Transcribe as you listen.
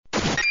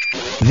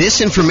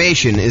This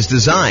information is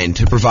designed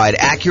to provide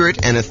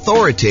accurate and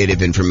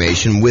authoritative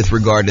information with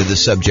regard to the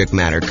subject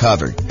matter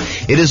covered.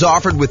 It is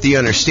offered with the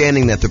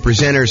understanding that the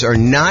presenters are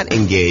not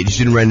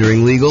engaged in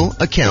rendering legal,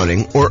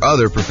 accounting, or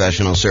other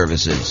professional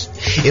services.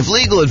 If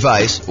legal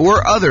advice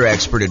or other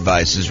expert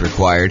advice is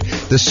required,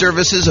 the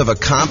services of a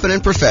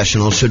competent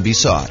professional should be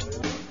sought.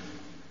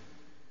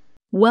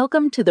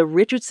 Welcome to the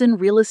Richardson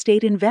Real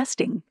Estate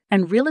Investing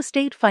and Real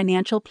Estate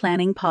Financial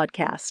Planning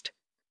Podcast.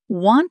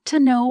 Want to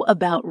know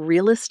about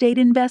real estate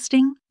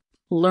investing?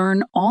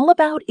 Learn all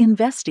about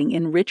investing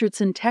in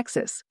Richardson,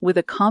 Texas, with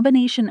a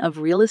combination of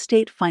real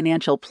estate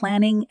financial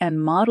planning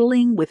and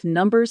modeling with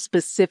numbers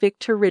specific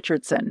to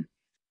Richardson,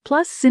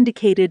 plus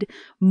syndicated,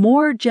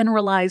 more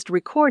generalized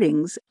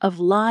recordings of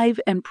live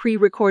and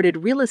pre-recorded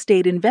real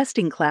estate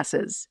investing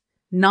classes,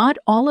 not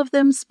all of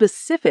them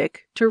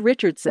specific to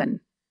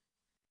Richardson.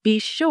 Be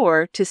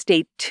sure to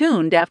stay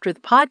tuned after the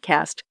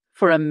podcast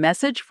for a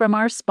message from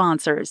our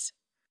sponsors.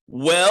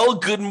 Well,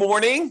 good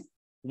morning.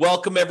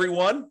 Welcome,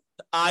 everyone.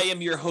 I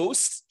am your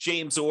host,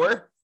 James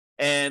Orr,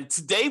 and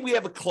today we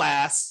have a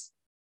class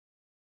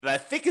that I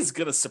think is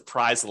going to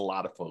surprise a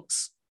lot of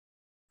folks.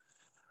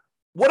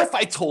 What if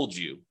I told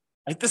you,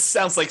 this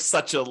sounds like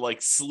such a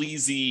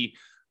sleazy,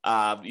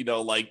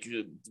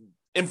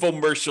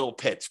 infomercial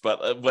pitch,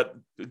 but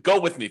go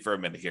with me for a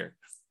minute here.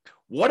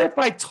 What if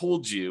I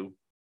told you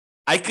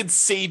I could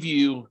save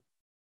you,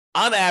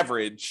 on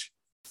average,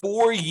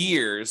 4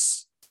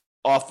 years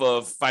off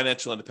of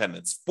financial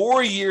independence,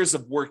 4 years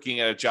of working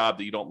at a job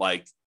that you don't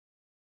like,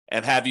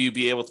 and have you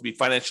be able to be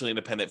financially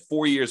independent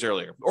 4 years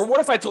earlier? Or what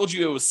if I told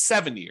you it was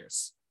 7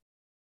 years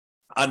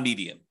on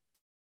median?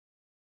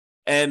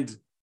 And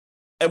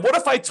what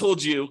if I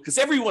told you, because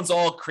everyone's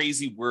all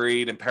crazy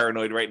worried and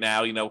paranoid right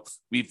now,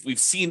 we've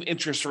seen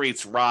interest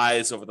rates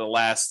rise over the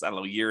last,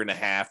 year and a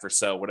half or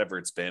so, whatever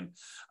it's been.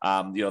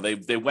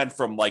 They went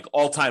from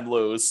all-time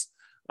lows.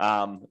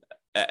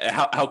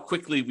 How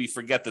quickly we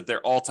forget that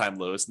they're all-time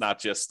lows, not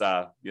just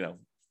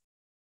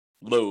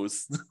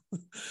lows,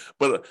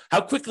 but how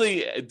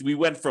quickly we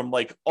went from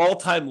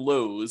all-time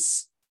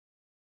lows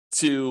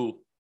to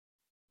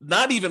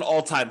not even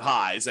all-time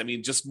highs. I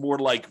mean, just more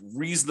like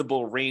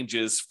reasonable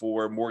ranges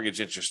for mortgage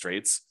interest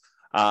rates,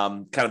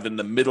 kind of in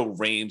the middle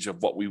range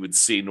of what we would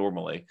see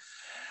normally.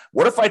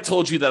 What if I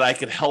told you that I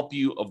could help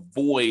you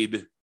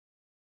avoid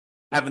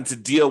having to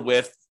deal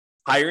with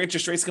higher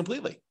interest rates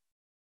completely?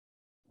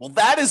 Well,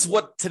 that is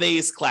what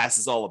today's class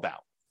is all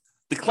about.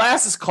 The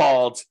class is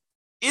called,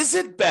 Is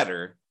It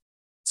Better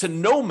to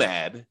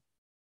Nomad,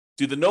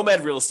 do the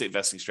Nomad real estate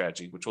investing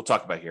strategy, which we'll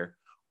talk about here,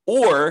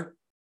 or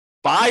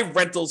buy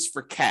rentals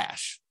for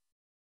cash?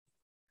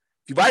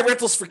 If you buy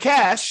rentals for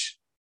cash,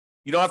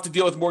 you don't have to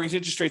deal with mortgage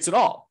interest rates at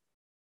all.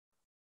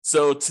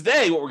 So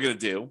today, what we're going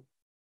to do,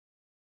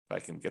 if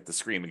I can get the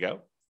screen to go,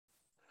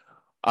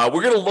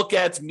 we're going to look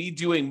at me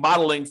doing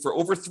modeling for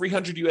over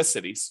 300 U.S.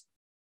 cities.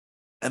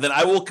 And then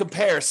I will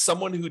compare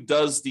someone who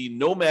does the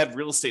Nomad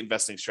real estate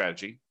investing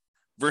strategy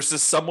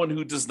versus someone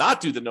who does not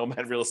do the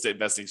Nomad real estate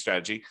investing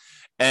strategy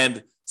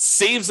and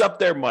saves up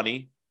their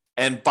money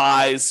and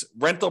buys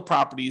rental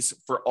properties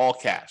for all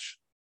cash.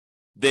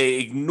 They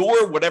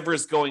ignore whatever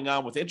is going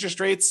on with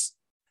interest rates.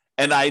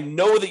 And I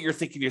know that you're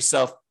thinking to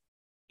yourself,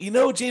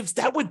 James,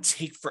 that would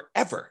take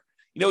forever.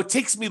 It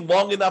takes me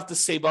long enough to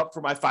save up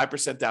for my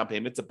 5% down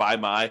payment to buy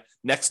my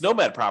next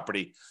Nomad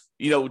property.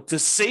 To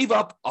save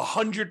up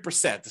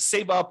 100%, to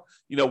save up,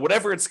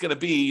 whatever it's going to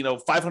be,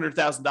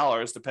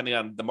 $500,000, depending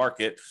on the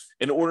market,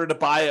 in order to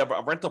buy a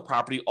rental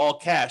property all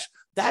cash,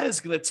 that is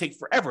going to take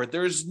forever.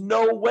 There's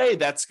no way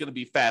that's going to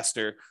be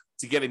faster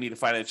to getting me to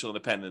financial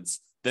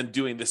independence than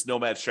doing this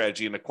Nomad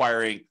strategy and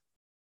acquiring,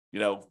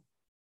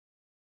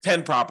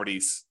 10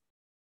 properties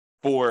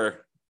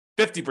for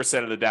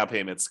 50% of the down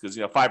payments, because,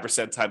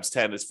 5% times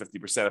 10 is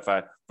 50% if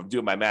I'm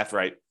doing my math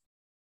right.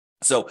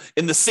 So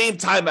in the same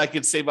time I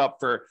could save up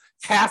for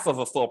half of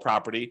a full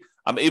property,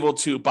 I'm able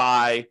to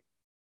buy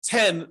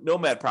 10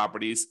 Nomad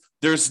properties.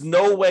 There's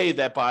no way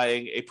that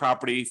buying a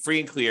property free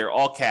and clear,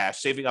 all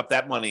cash, saving up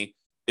that money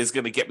is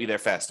going to get me there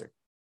faster.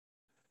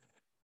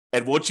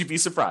 And won't you be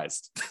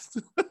surprised?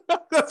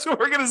 That's what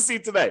we're going to see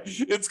today.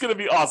 It's going to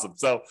be awesome.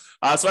 So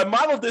I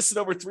modeled this in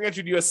over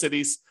 300 U.S.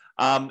 cities.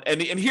 And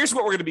here's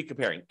what we're going to be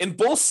comparing. In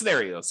both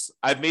scenarios,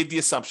 I've made the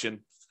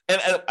assumption,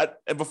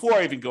 and before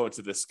I even go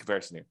into this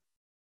comparison here,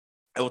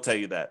 I will tell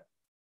you that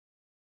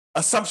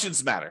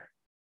assumptions matter.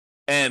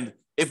 And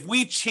if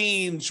we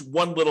change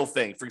one little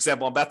thing, for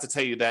example, I'm about to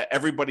tell you that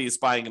everybody is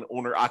buying an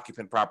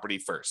owner-occupant property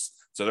first.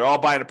 So they're all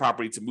buying a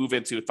property to move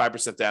into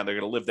 5% down. They're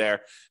going to live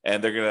there,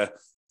 and they're going to,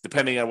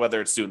 depending on whether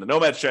it's doing the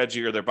Nomad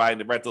strategy or they're buying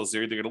the rentals,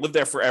 they're either going to live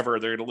there forever or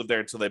they're going to live there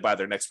until they buy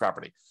their next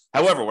property.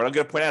 However, what I'm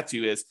going to point out to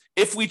you is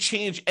if we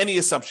change any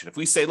assumption, if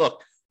we say,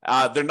 look,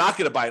 they're not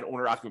going to buy an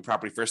owner-occupant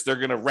property first. They're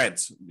going to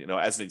rent,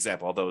 as an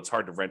example, although it's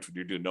hard to rent when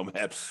you're doing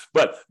Nomad,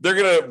 but they're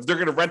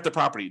going to rent the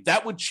property.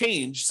 That would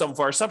change some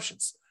of our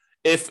assumptions.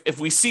 If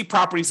we see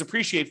properties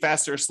appreciate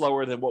faster or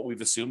slower than what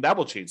we've assumed, that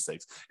will change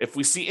things. If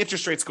we see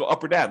interest rates go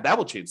up or down, that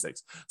will change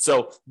things.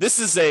 So this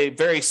is a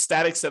very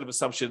static set of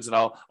assumptions, and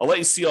I'll let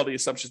you see all the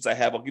assumptions I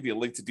have. I'll give you a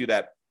link to do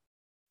that.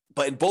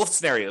 But in both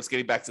scenarios,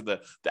 getting back to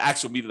the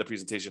actual meat of the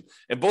presentation,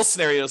 in both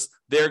scenarios,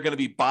 they're going to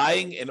be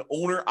buying an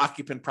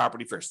owner-occupant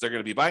property first. They're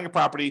going to be buying a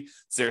property,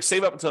 so they're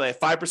save up until they have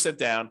 5%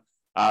 down.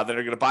 Then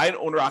they're going to buy an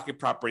owner-occupant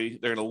property.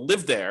 They're going to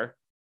live there,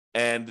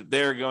 and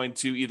they're going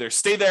to either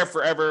stay there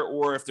forever,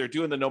 or if they're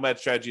doing the Nomad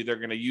strategy, they're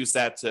going to use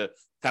that to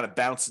kind of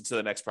bounce into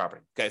the next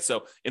property. Okay,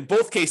 so in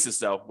both cases,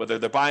 though, whether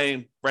they're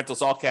buying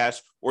rentals all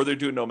cash or they're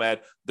doing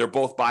Nomad, they're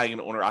both buying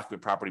an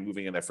owner-occupant property,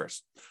 moving in there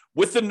first.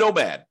 With the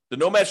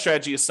Nomad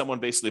strategy is someone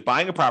basically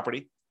buying a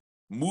property,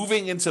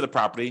 moving into the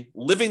property,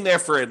 living there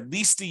for at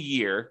least a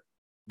year,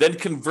 then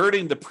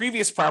converting the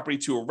previous property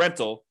to a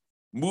rental,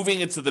 moving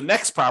into the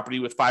next property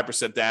with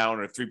 5% down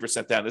or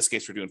 3% down. In this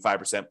case, we're doing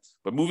 5%,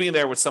 but moving in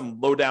there with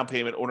some low down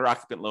payment, owner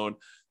occupant loan,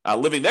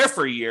 living there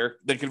for a year,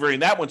 then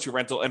converting that one to a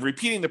rental and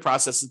repeating the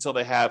process until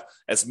they have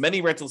as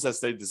many rentals as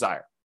they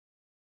desire.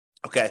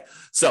 Okay,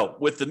 so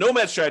with the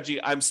Nomad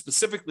strategy, I'm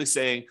specifically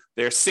saying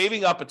they're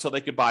saving up until they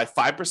can buy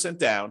 5%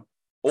 down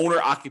owner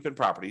occupant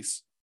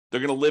properties.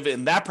 They're going to live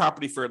in that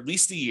property for at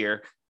least a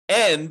year,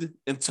 and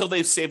until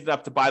they've saved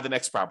enough to buy the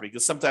next property,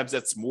 because sometimes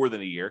that's more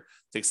than a year.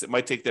 It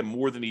might take them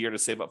more than a year to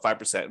save up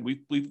 5%. And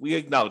we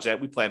acknowledge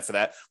that. We plan for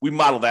that. We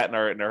model that in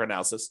our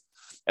analysis.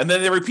 And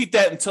then they repeat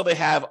that until they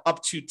have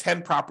up to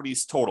 10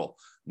 properties total,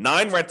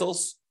 9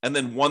 rentals, and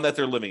then 1 that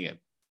they're living in.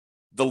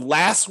 The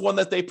last one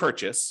that they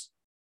purchase,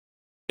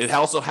 it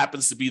also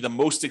happens to be the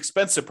most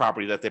expensive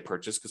property that they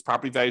purchase because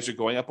property values are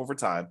going up over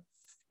time,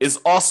 is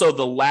also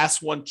the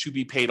last one to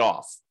be paid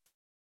off.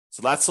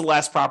 So that's the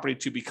last property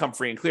to become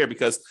free and clear,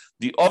 because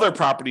the other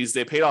properties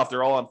they paid off,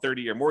 they're all on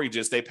 30-year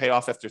mortgages. They pay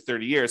off after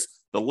 30 years.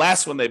 The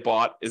last one they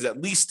bought is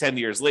at least 10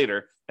 years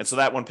later. And so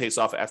that one pays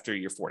off after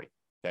year 40.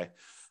 Okay.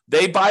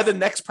 They buy the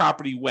next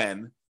property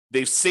when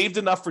they've saved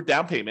enough for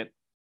down payment,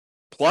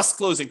 plus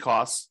closing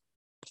costs,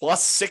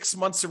 plus 6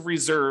 months of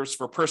reserves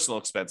for personal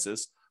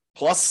expenses,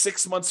 plus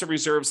 6 months of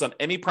reserves on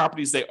any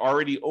properties they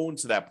already own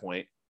to that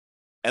point,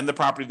 and the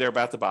property they're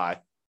about to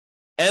buy.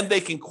 And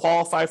they can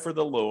qualify for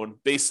the loan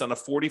based on a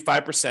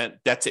 45%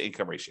 debt to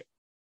income ratio.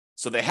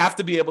 So they have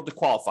to be able to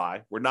qualify.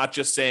 We're not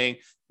just saying,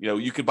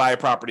 you could buy a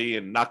property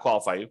and not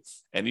qualify you.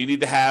 And you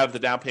need to have the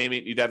down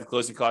payment, you need to have the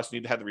closing costs, you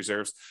need to have the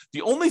reserves.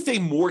 The only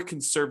thing more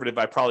conservative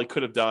I probably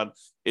could have done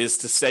is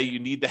to say you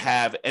need to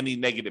have any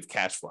negative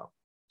cash flow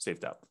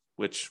saved up,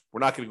 which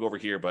we're not going to go over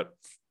here, but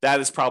that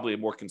is probably a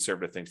more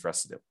conservative thing for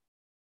us to do.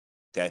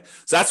 Okay.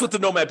 So that's what the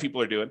Nomad people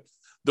are doing.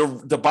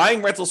 The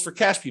buying rentals for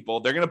cash people,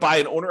 they're going to buy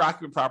an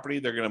owner-occupant property.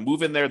 They're going to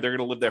move in there. They're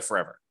going to live there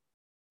forever.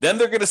 Then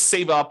they're going to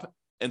save up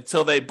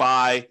until they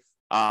buy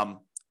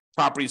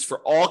properties for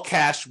all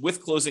cash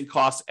with closing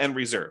costs and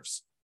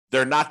reserves.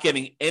 They're not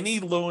getting any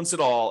loans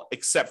at all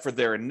except for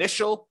their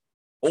initial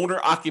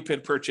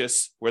owner-occupant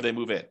purchase where they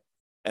move in.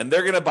 And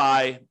they're going to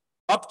buy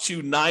up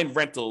to 9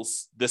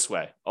 rentals this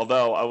way.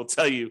 Although I will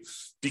tell you,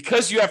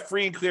 because you have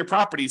free and clear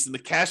properties, and the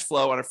cash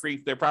flow on a free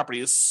and clear property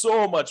is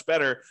so much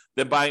better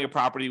than buying a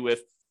property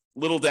with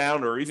little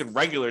down or even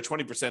regular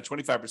 20%,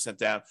 25%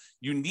 down,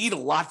 you need a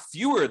lot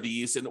fewer of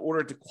these in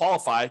order to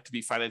qualify to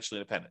be financially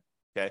independent.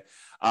 Okay.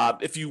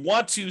 If you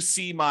want to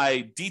see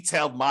my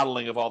detailed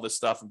modeling of all this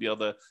stuff and be able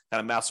to kind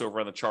of mouse over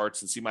on the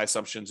charts and see my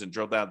assumptions and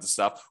drill down to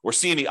stuff or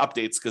see any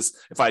updates, because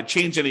if I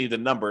change any of the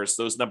numbers,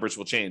 those numbers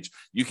will change.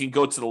 You can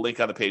go to the link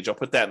on the page. I'll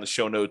put that in the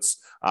show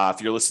notes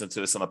if you're listening to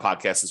this on the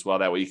podcast as well.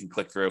 That way you can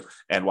click through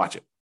and watch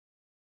it.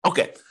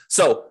 Okay.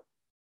 So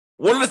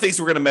one of the things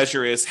we're going to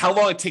measure is how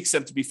long it takes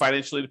them to be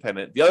financially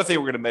independent. The other thing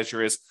we're going to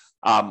measure is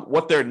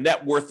what their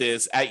net worth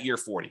is at year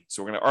 40.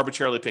 So we're going to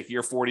arbitrarily pick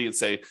year 40 and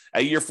say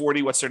at year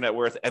 40, what's their net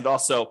worth? And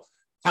also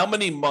how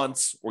many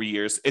months or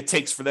years it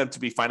takes for them to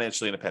be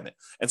financially independent.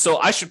 And so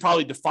I should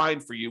probably define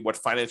for you what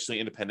financially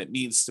independent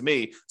means to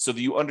me so that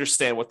you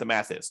understand what the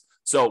math is.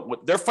 So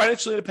they're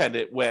financially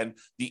independent when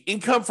the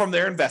income from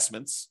their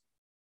investments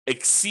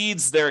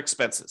exceeds their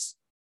expenses.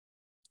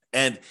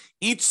 And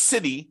each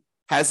city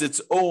has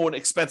its own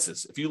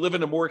expenses. If you live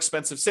in a more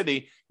expensive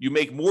city, you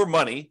make more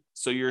money,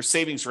 so your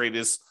savings rate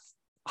is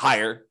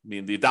higher. I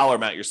mean, the dollar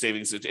amount you're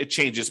saving, it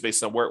changes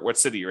based on what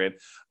city you're in.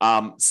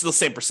 Still the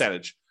same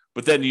percentage.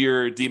 But then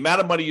the amount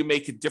of money you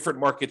make in different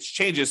markets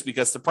changes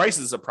because the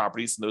prices of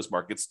properties in those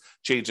markets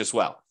change as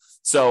well.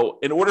 So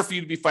in order for you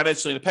to be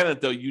financially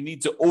independent, though, you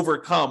need to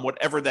overcome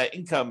whatever that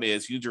income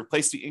is. You need to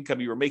replace the income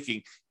you were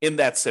making in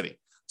that city.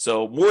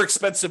 So more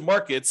expensive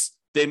markets,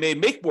 they may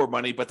make more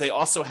money, but they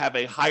also have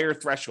a higher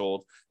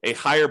threshold, a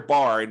higher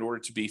bar in order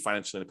to be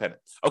financially independent.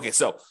 Okay,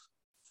 so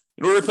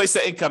in order to replace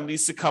that income, it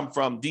needs to come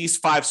from these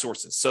 5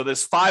 sources. So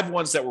there's 5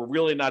 ones that we're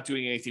really not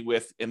doing anything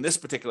with in this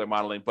particular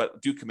modeling,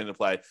 but do come into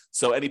play.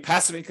 So any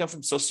passive income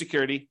from Social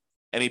Security,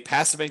 any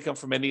passive income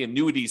from any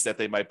annuities that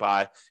they might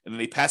buy, and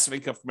any passive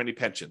income from any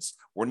pensions.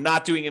 We're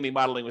not doing any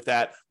modeling with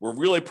that. We're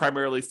really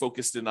primarily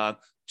focused in on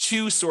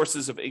 2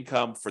 sources of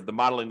income for the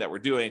modeling that we're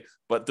doing,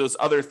 but those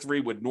other 3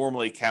 would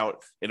normally count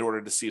in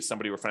order to see if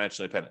somebody were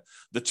financially independent.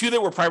 The 2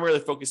 that we're primarily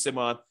focusing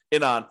on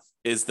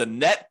is the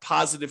net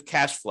positive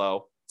cash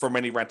flow from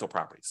any rental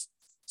properties.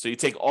 So you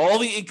take all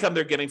the income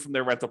they're getting from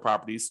their rental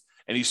properties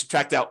and you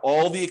subtract out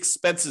all the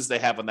expenses they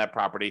have on that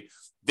property,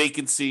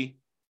 vacancy,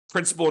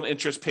 principal and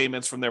interest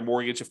payments from their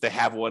mortgage if they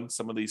have one.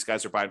 Some of these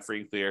guys are buying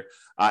free and clear.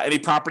 Any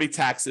property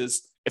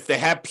taxes. If they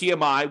have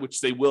PMI, which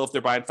they will if they're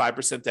buying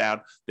 5%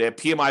 down, they have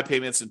PMI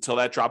payments until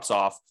that drops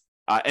off.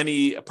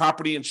 Any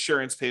property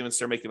insurance payments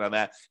they're making on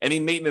that, any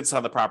maintenance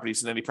on the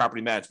properties, and any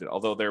property management,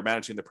 although they're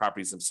managing the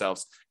properties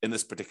themselves in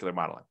this particular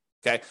modeling.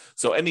 Okay,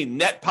 so any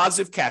net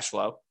positive cash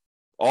flow,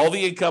 all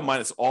the income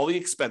minus all the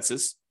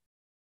expenses.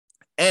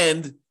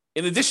 And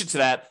in addition to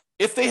that,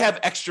 if they have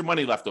extra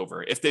money left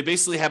over, if they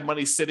basically have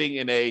money sitting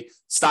in a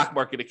stock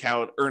market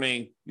account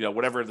earning,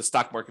 whatever the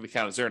stock market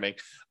account is earning,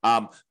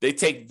 they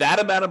take that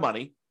amount of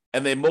money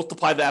and they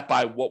multiply that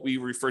by what we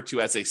refer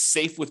to as a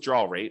safe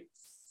withdrawal rate.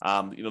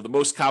 The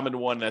most common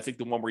one, and I think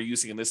the one we're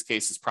using in this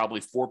case is probably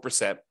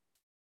 4%.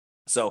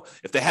 So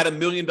if they had $1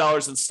 million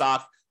in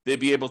stock, they'd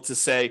be able to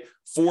say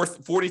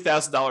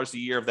 $40,000 a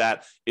year of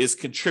that is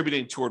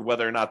contributing toward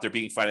whether or not they're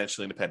being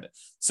financially independent.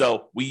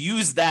 So we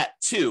use that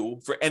too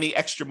for any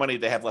extra money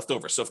they have left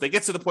over. So if they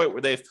get to the point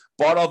where they've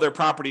bought all their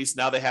properties,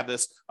 now they have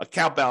this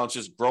account balance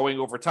just growing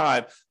over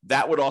time,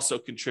 that would also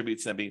contribute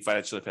to them being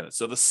financially independent.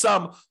 So the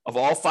sum of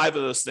all 5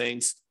 of those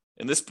things,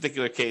 in this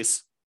particular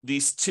case,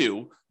 these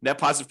 2, net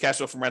positive cash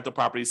flow from rental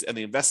properties and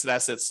the invested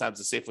assets times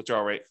the safe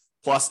withdrawal rate,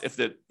 plus if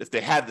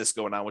they had this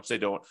going on, which they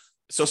don't,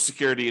 Social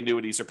Security,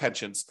 annuities, or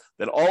pensions,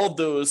 then all of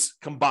those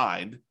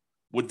combined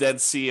would then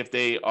see if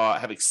they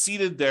have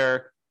exceeded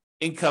their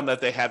income that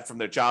they had from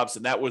their jobs.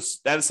 And that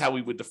is how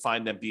we would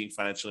define them being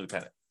financially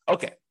independent.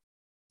 Okay.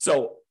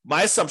 So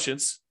my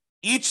assumptions,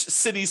 each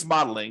city's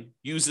modeling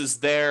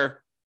uses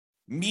their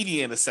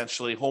median,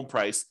 essentially, home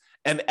price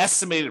and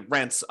estimated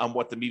rents on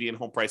what the median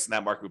home price in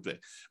that market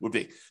would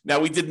be. Now,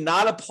 we did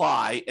not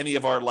apply any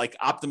of our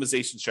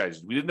optimization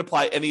strategies. We didn't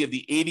apply any of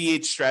the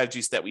 88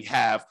 strategies that we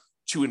have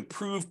to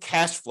improve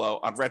cash flow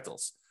on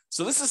rentals.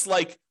 So this is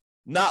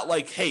not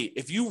like, hey,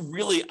 if you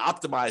really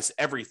optimize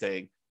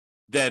everything,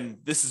 then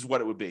this is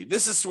what it would be.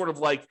 This is sort of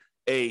like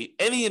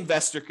any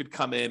investor could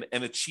come in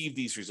and achieve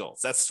these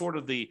results. That's sort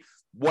of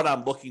what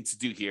I'm looking to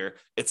do here.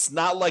 It's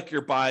not like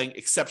you're buying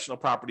exceptional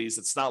properties.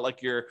 It's not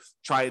like you're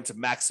trying to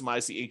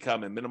maximize the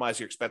income and minimize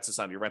your expenses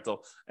on your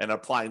rental and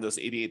applying those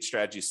 88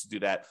 strategies to do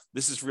that.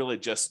 This is really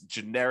just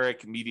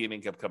generic median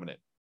income coming in.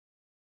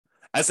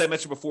 As I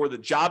mentioned before, the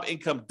job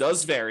income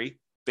does vary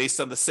based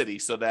on the city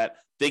so that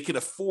they can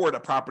afford a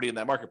property in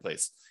that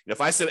marketplace.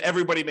 If I said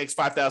everybody makes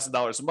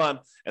 $5,000 a month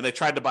and they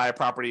tried to buy a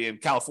property in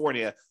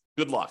California,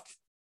 good luck.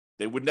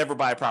 They would never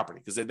buy a property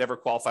because they never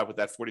qualify with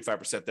that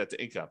 45% debt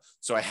to income.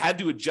 So I had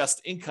to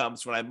adjust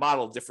incomes when I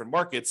modeled different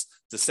markets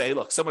to say,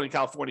 look, someone in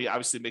California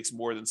obviously makes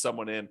more than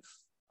someone in,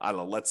 I don't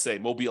know, let's say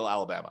Mobile,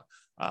 Alabama,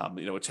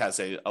 which has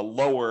a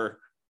lower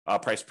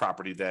price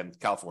property than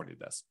California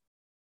does.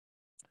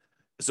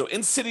 So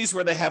in cities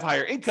where they have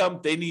higher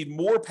income, they need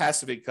more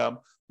passive income,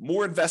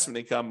 more investment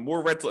income,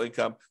 more rental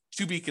income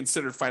to be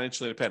considered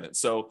financially independent.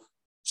 So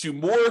to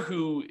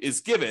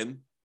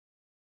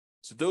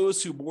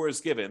those who more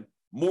is given,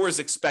 more is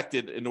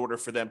expected in order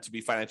for them to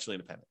be financially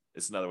independent.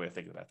 It's another way of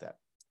thinking about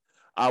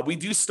that. We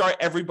do start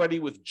everybody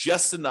with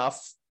just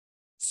enough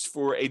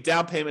for a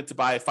down payment to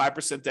buy a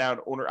 5% down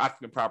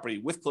owner-occupant property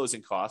with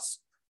closing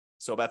costs.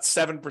 So about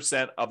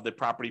 7% of the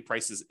property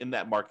prices in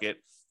that market.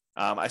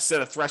 I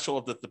set a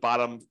threshold at the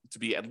bottom to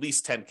be at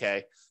least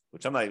 10K,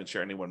 which I'm not even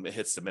sure anyone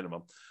hits the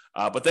minimum.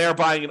 But they are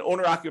buying an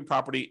owner-occupant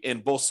property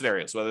in both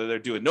scenarios, whether they're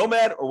doing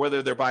Nomad or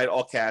whether they're buying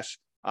all cash.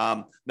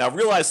 Now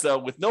realize though,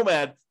 with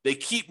Nomad, they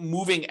keep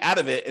moving out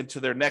of it into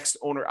their next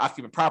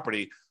owner-occupant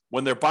property.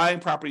 When they're buying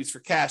properties for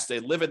cash, they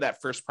live in that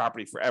first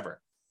property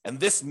forever. And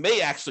this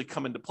may actually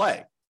come into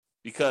play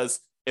because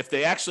if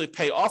they actually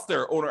pay off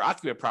their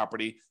owner-occupant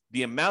property,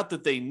 the amount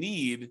that they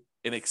need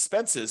in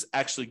expenses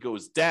actually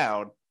goes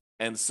down.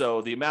 And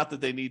so the amount that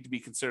they need to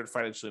be considered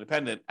financially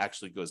independent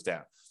actually goes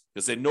down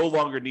because they no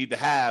longer need to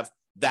have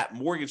that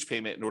mortgage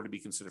payment in order to be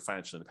considered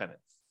financially independent,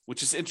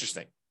 which is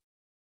interesting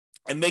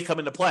and may come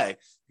into play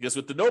because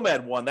with the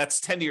Nomad one, that's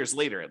 10 years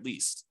later at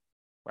least,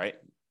 right?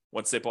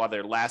 Once they bought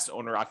their last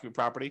owner-occupant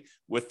property.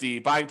 With the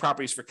buying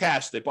properties for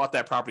cash, they bought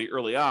that property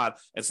early on,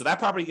 and so that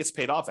property gets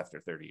paid off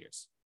after 30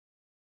 years.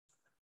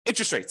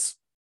 Interest rates.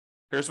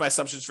 Here's my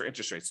assumptions for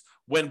interest rates.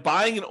 When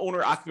buying an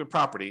owner-occupant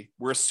property,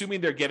 we're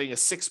assuming they're getting a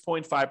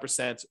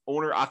 6.5%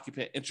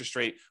 owner-occupant interest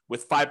rate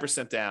with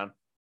 5% down.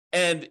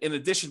 And in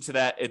addition to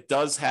that, it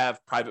does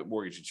have private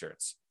mortgage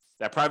insurance.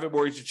 That private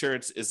mortgage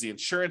insurance is the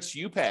insurance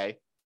you pay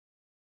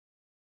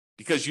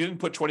because you didn't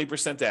put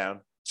 20%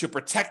 down to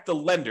protect the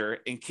lender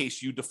in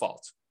case you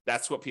default.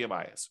 That's what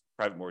PMI is,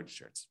 private mortgage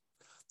insurance.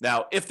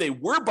 Now, if they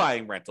were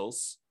buying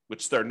rentals,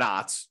 which they're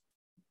not,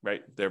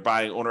 right? They're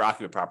buying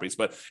owner-occupant properties.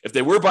 But if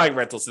they were buying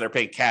rentals and they're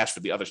paying cash for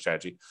the other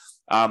strategy,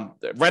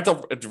 The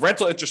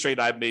rental interest rate,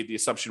 I've made the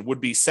assumption, would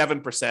be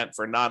 7%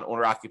 for a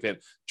non-owner occupant,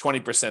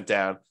 20%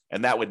 down,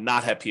 and that would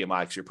not have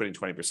PMI because you're putting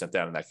 20%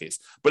 down in that case.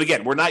 But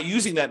again, we're not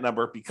using that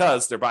number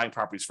because they're buying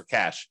properties for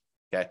cash.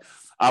 Okay.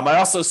 I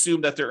also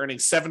assume that they're earning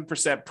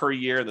 7% per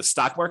year in the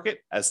stock market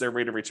as their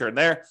rate of return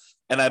there.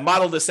 And I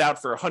modeled this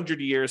out for 100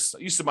 years.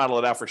 I used to model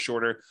it out for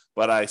shorter,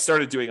 but I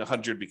started doing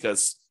 100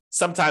 because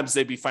sometimes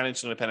they'd be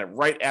financially independent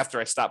right after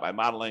I stopped my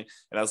modeling.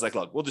 And I was like,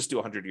 look, we'll just do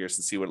 100 years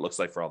and see what it looks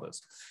like for all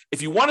those.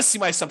 If you want to see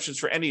my assumptions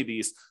for any of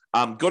these,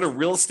 go to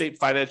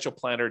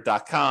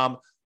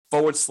realestatefinancialplanner.com/model,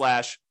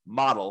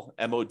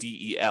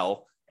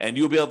 MODEL, and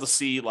you'll be able to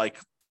see like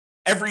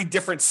every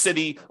different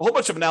city, a whole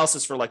bunch of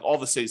analysis for like all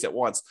the cities at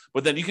once,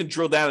 but then you can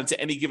drill down into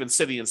any given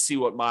city and see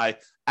what my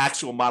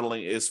actual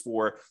modeling is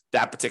for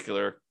that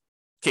particular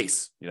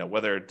case,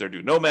 whether they're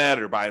doing Nomad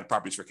or buying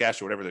properties for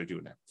cash or whatever they're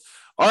doing there.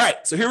 All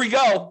right, so here we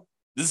go.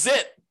 This is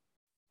it.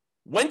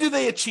 When do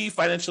they achieve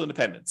financial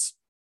independence?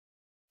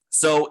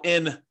 So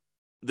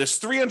there's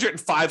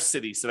 305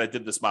 cities that I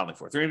did this modeling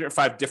for,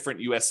 305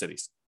 different US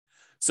cities.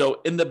 So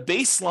in the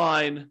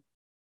baseline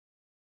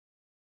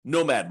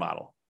Nomad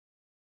model,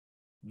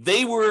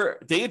 they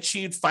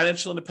achieved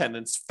financial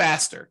independence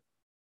faster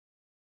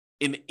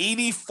in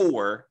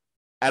 84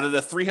 out of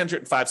the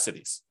 305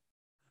 cities.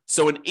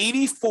 So in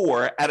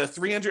 84 out of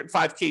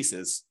 305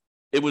 cases,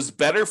 it was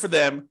better for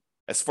them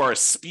as far as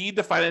speed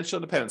to financial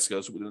independence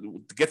goes,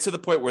 to get to the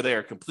point where they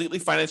are completely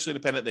financially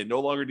independent. They no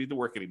longer need to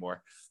work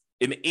anymore.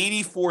 In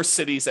 84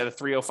 cities out of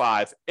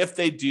 305, if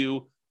they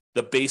do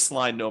the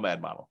baseline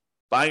Nomad model,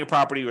 buying a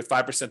property with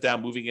 5%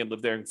 down, moving in,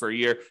 live there for a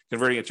year,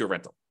 converting it to a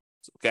rental.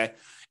 Okay.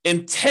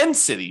 In 10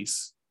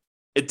 cities,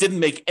 it didn't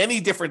make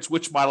any difference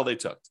which model they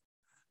took.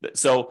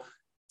 So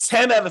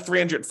 10 out of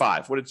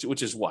 305,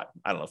 which is what?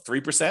 I don't know,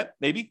 3%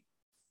 maybe?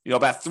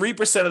 About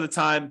 3% of the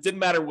time, didn't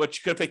matter what,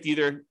 you could have picked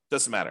either,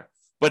 doesn't matter.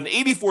 But in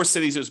 84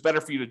 cities, it was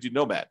better for you to do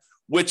Nomad,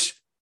 which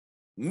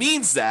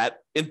means that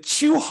in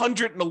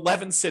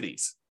 211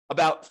 cities,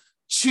 about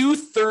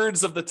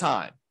 2/3 of the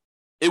time,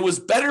 it was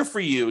better for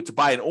you to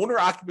buy an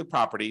owner-occupant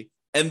property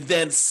and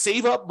then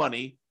save up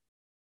money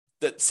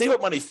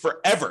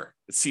forever,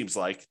 it seems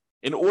like,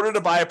 in order to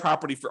buy a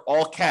property for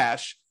all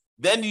cash,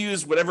 then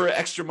use whatever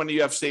extra money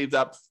you have saved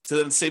up to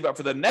then save up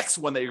for the next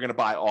one that you're going to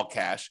buy all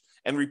cash,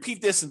 and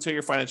repeat this until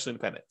you're financially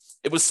independent.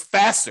 It was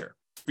faster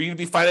for you to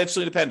be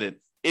financially independent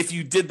if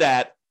you did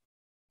that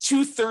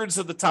 2/3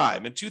 of the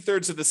time in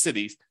 2/3 of the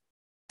cities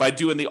by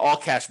doing the all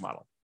cash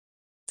model.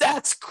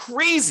 That's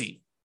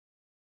crazy,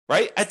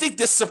 right? I think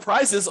this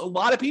surprises a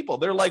lot of people.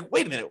 They're like,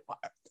 wait a minute,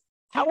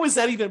 how is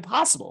that even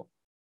possible?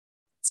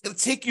 It's going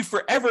to take you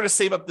forever to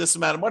save up this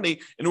amount of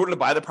money in order to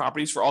buy the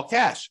properties for all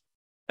cash.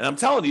 And I'm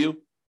telling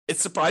you, it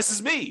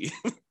surprises me.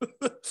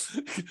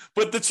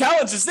 But the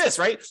challenge is this,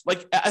 right?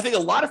 Like, I think a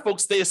lot of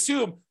folks, they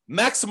assume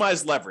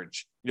maximize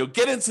leverage.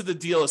 Get into the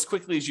deal as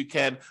quickly as you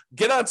can,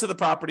 get onto the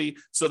property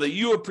so that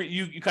you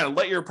kind of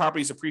let your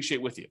properties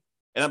appreciate with you.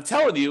 And I'm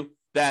telling you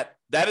that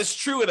is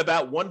true in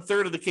about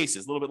 1/3 of the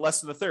cases, a little bit less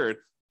than a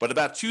third, but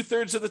about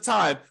 2/3 of the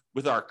time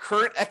with our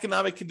current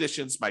economic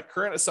conditions, my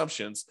current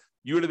assumptions,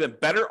 you would have been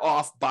better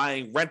off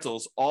buying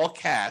rentals all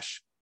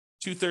cash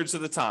 2/3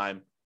 of the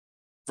time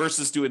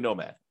versus doing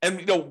Nomad.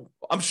 And,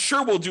 I'm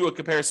sure we'll do a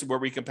comparison where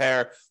we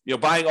compare,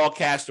 buying all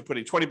cash to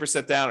putting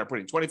 20% down or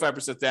putting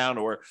 25% down,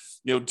 or,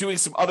 doing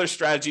some other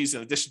strategies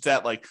in addition to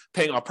that, like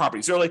paying off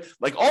properties early.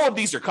 Like, all of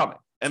these are coming.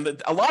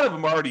 And a lot of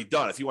them are already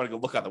done if you want to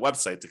go look on the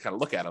website to kind of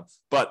look at them.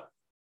 But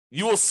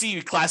you will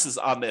see classes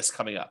on this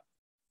coming up.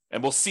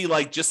 And we'll see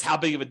like just how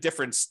big of a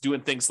difference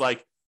doing things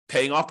like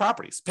paying off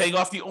properties, paying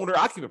off the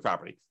owner-occupant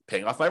property,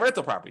 paying off my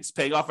rental properties,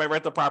 paying off my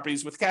rental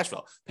properties with cash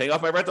flow, paying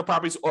off my rental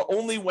properties or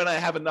only when I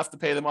have enough to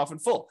pay them off in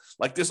full.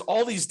 Like, there's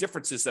all these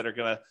differences that are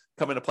going to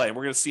come into play, and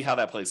we're going to see how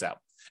that plays out.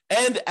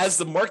 And as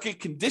the market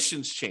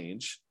conditions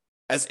change,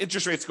 as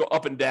interest rates go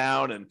up and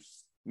down, and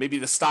maybe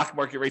the stock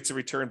market rates of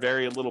return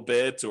vary a little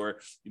bit, or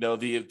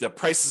the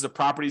prices of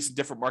properties in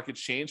different markets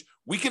change,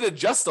 we can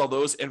adjust all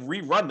those and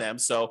rerun them.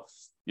 So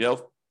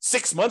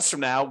 6 months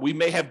from now, we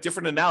may have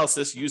different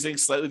analysis using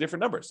slightly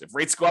different numbers. If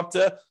rates go up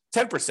to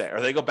 10%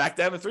 or they go back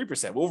down to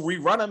 3%, we'll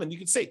rerun them and you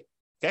can see.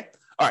 Okay.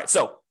 All right.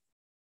 So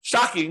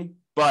shocking,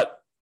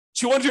 but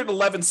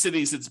 211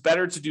 cities, it's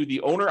better to do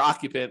the owner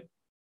occupant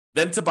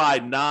than to buy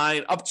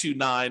up to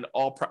nine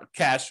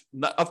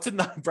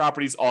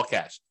properties, all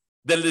cash,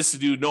 than it is to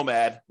do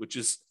Nomad, which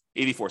is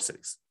 84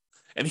 cities.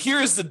 And here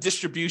is the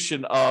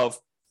distribution of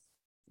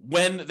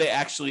when they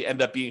actually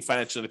end up being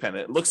financially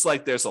independent. It looks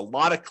like there's a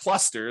lot of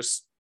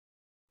clusters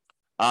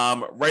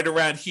right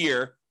around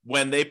here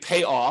when they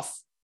pay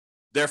off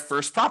their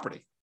first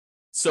property.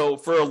 So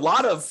for a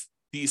lot of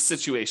these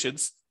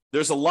situations,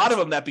 there's a lot of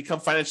them that become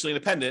financially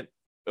independent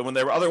and when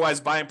they were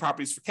otherwise buying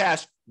properties for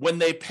cash when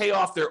they pay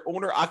off their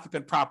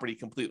owner-occupant property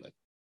completely,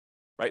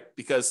 right?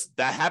 Because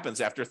that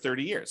happens after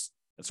 30 years.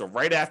 And so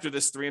right after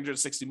this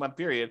 360-month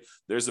period,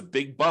 there's a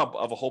big bump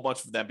of a whole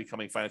bunch of them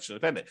becoming financially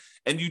independent.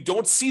 And you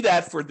don't see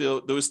that for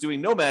those doing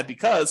Nomad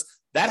because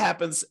that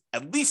happens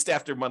at least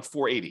after month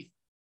 480.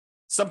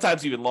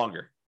 Sometimes even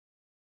longer.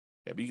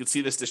 Okay, but you can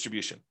see this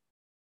distribution.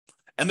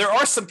 And there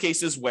are some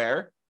cases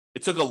where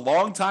it took a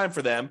long time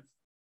for them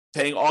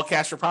paying all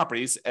cash for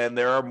properties, and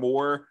there are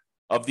more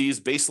of these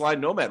baseline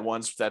Nomad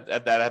ones that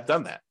have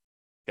done that.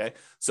 Okay,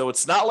 so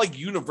it's not like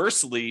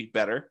universally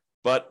better,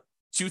 but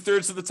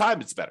 2/3 of the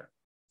time it's better.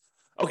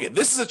 Okay,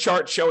 this is a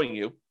chart showing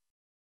you.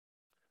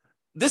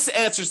 This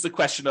answers the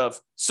question of,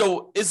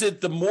 so is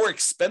it the more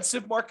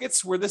expensive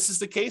markets where this is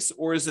the case,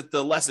 or is it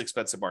the less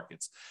expensive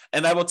markets?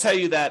 And I will tell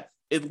you that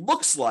it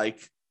looks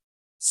like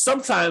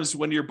sometimes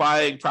when you're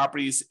buying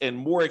properties in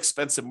more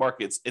expensive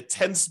markets, it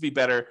tends to be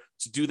better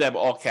to do them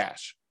all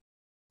cash,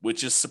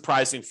 which is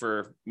surprising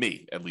for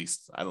me, at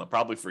least. I don't know,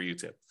 probably for you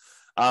too.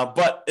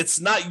 But it's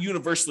not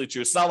universally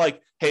true. It's not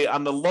like, hey,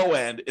 on the low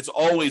end, it's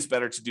always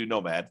better to do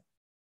Nomad.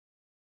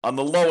 On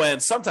the low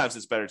end, sometimes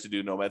it's better to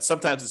do Nomad.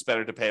 Sometimes it's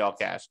better to pay all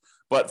cash.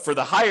 But for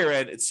the higher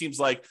end, it seems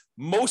like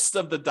most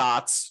of the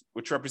dots,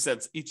 which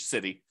represents each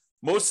city,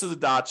 most of the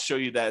dots show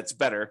you that it's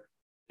better.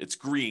 It's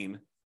green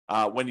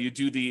when you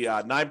do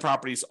the 9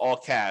 properties all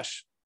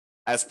cash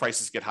as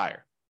prices get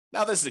higher.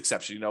 Now, there's an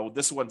exception.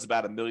 This one's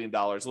about $1 million,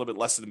 a little bit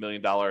less than $1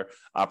 million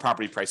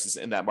property prices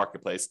in that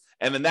marketplace.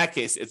 And in that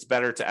case, it's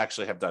better to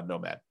actually have done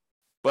Nomad.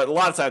 But a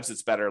lot of times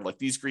it's better. Like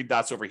these green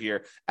dots over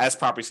here, as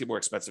properties get more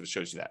expensive, it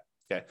shows you that.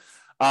 Okay.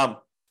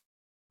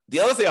 The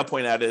other thing I'll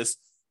point out is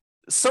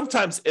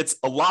sometimes it's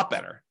a lot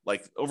better.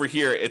 Like over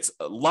here, it's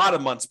a lot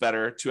of months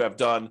better to have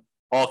done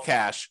all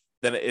cash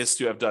than it is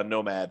to have done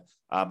Nomad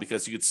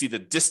because you can see the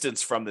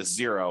distance from this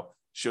 0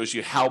 shows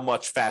you how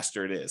much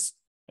faster it is.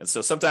 And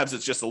so sometimes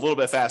it's just a little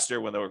bit faster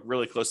when they're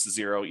really close to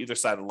 0, either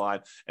side of the line.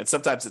 And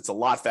sometimes it's a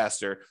lot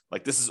faster.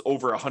 Like this is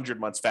over 100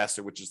 months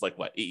faster, which is like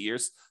what, 8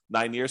 years,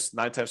 9 years,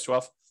 9 times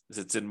 12,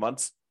 it's in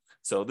months.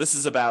 So this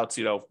is about,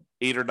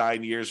 8 or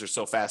 9 years or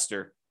so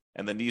faster.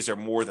 And then these are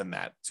more than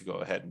that to go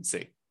ahead and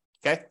see.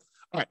 Okay.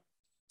 All right.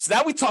 So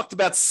now we talked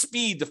about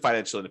speed to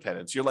financial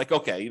independence. You're like,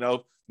 okay,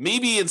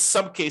 maybe in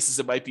some cases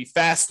it might be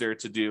faster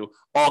to do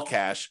all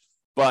cash,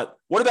 but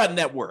what about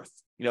net worth?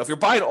 If you're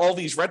buying all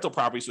these rental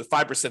properties with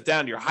 5%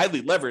 down, you're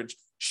highly leveraged.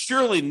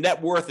 Surely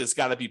net worth has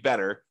got to be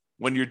better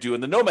when you're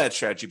doing the Nomad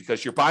strategy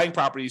because you're buying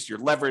properties, you're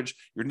leveraged,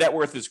 your net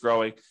worth is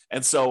growing.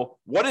 And so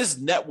what is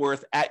net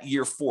worth at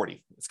year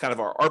 40? It's kind of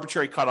our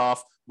arbitrary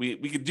cutoff. We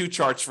could do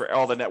charts for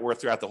all the net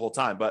worth throughout the whole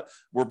time, but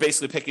we're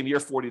basically picking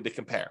year 40 to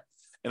compare.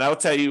 And I will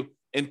tell you,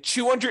 in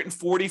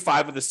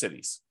 245 of the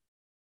cities,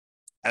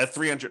 out of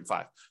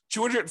 305,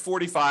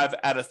 245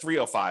 out of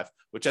 305,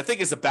 which I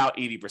think is about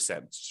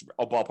 80%.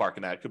 I'll ballpark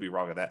in that. I could be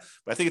wrong on that,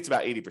 but I think it's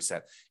about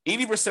 80%.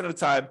 80% of the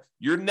time,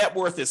 your net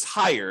worth is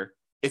higher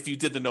if you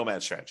did the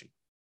Nomad strategy.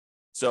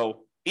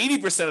 So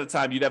 80% of the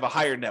time, you'd have a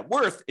higher net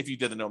worth if you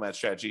did the Nomad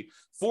strategy.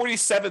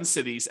 47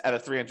 cities out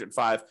of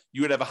 305,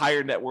 you would have a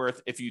higher net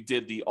worth if you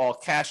did the all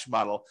cash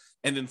model.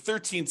 And in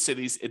 13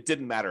 cities, it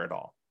didn't matter at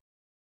all.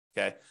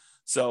 Okay.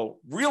 So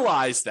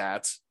realize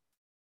that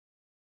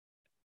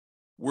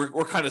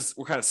we're kind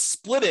of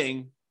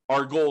splitting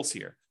our goals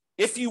here.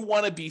 If you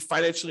want to be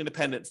financially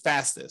independent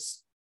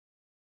fastest,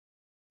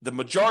 the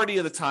majority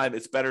of the time,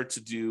 it's better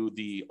to do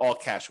the all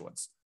cash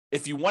ones.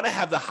 If you want to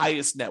have the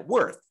highest net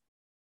worth,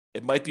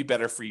 it might be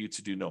better for you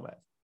to do Nomad.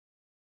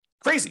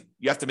 Crazy.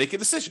 You have to make a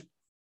decision.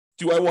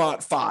 Do I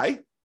want FI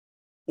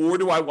or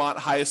do I want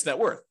highest net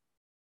worth?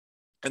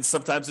 And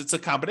sometimes it's a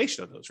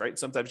combination of those, right?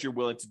 Sometimes you're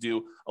willing to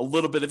do a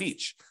little bit of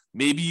each.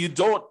 Maybe you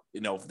don't,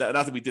 not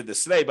that we did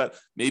this today, but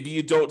maybe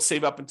you don't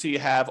save up until you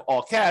have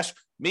all cash.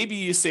 Maybe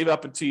you save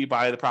up until you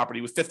buy the property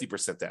with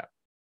 50% down.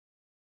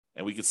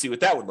 And we can see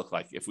what that would look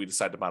like if we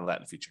decide to model that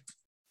in the future.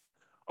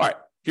 All right,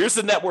 here's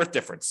the net worth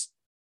difference.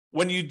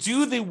 When you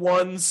do the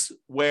ones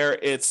where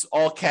it's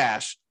all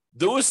cash,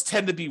 those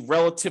tend to be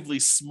relatively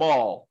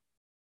small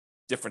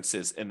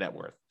differences in net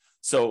worth.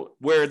 So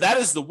where that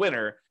is the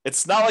winner,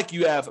 it's not like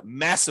you have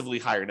massively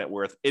higher net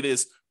worth. It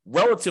is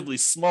relatively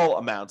small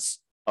amounts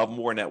of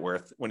more net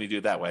worth when you do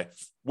it that way.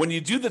 When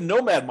you do the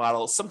Nomad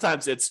model,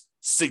 sometimes it's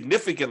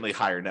significantly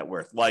higher net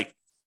worth, like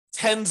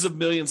tens of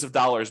millions of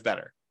dollars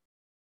better.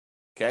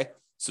 Okay.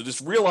 So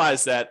just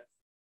realize that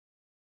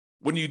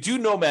when you do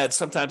Nomad,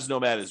 sometimes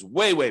Nomad is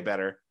way, way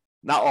better.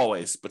 Not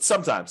always, but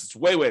sometimes it's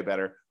way, way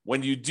better.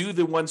 When you do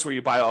the ones where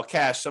you buy all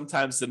cash,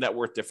 sometimes the net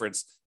worth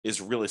difference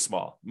is really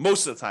small.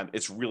 Most of the time,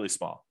 it's really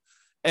small.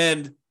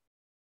 And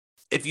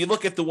if you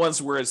look at the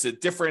ones where it's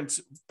different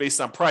based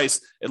on price,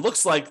 it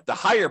looks like the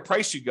higher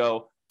price you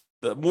go,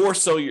 the more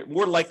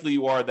likely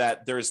you are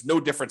that there is no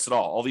difference at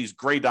all. All these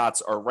gray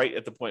dots are right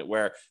at the point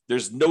where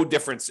there's no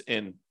difference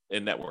in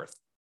net worth.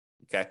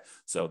 Okay,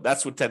 so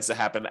that's what tends to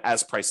happen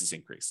as prices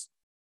increase.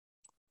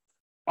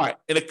 All right,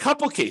 in a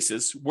couple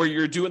cases where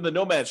you're doing the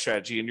Nomad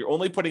strategy and you're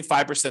only putting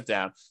 5%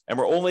 down and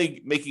we're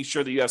only making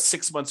sure that you have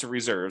 6 months of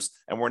reserves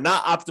and we're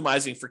not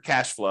optimizing for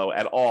cash flow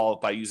at all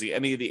by using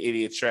any of the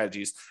 88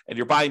 strategies, and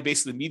you're buying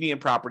basically median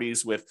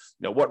properties with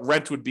what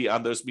rent would be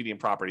on those median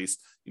properties,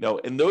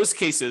 in those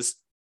cases,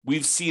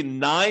 we've seen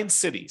 9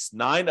 cities,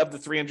 9 of the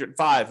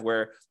 305,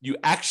 where you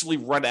actually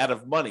run out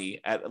of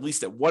money at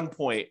least at one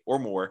point or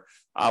more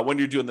when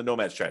you're doing the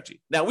Nomad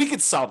strategy. Now, we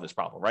could solve this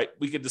problem, right?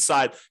 We could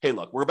decide, hey,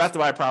 look, we're about to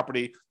buy a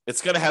property.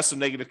 It's going to have some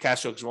negative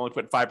cash flow because we're only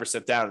putting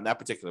 5% down in that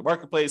particular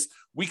marketplace.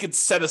 We could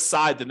set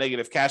aside the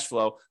negative cash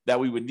flow that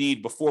we would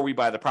need before we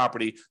buy the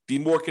property, be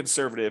more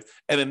conservative.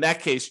 And in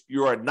that case,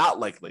 you are not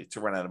likely to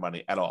run out of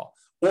money at all.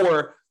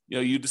 Or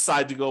you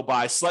decide to go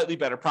buy slightly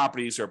better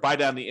properties or buy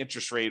down the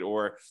interest rate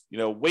or,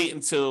 wait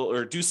until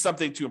or do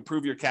something to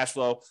improve your cash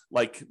flow,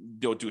 like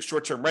do a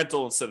short-term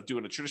rental instead of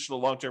doing a traditional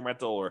long-term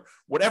rental or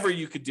whatever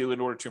you could do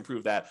in order to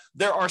improve that.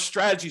 There are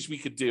strategies we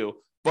could do,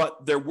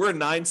 but there were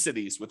 9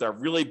 cities with our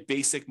really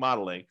basic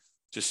modeling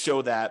to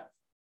show that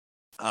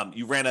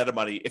you ran out of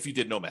money if you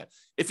did Nomad.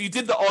 If you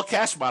did the all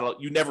cash model,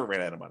 you never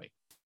ran out of money.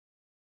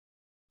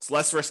 It's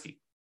less risky.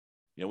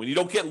 When you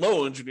don't get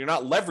loans, when you're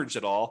not leveraged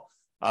at all,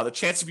 the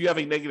chance of you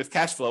having negative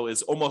cash flow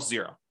is almost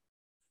zero.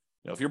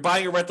 If you're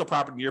buying a rental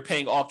property and you're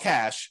paying all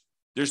cash,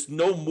 there's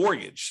no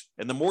mortgage.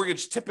 And the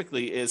mortgage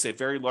typically is a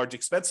very large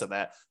expense on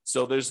that.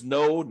 So there's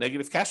no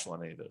negative cash flow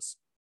on any of those.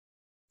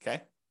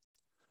 Okay.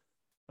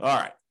 All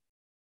right.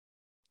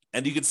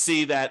 And you can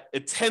see that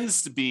it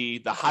tends to be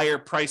the higher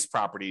price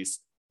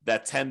properties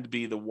that tend to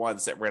be the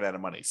ones that ran out of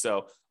money.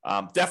 So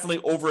definitely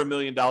over $1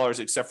 million,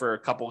 except for a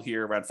couple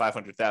here around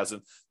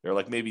 500,000. There are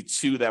like maybe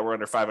 2 that were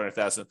under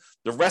 500,000.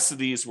 The rest of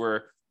these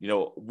were,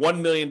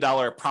 $1 million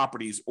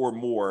properties or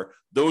more.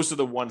 Those are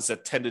the ones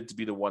that tended to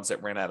be the ones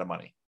that ran out of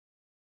money.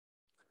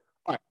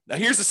 All right, now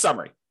here's the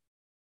summary.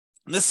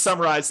 And this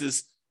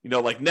summarizes,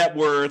 like net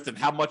worth and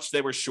how much they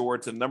were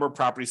short and the number of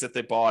properties that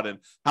they bought and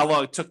how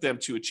long it took them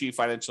to achieve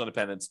financial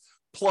independence,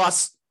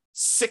 plus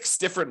 6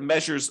 different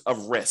measures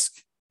of risk.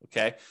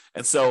 Okay.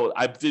 And so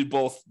I did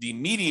both the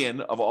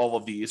median of all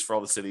of these for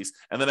all the cities,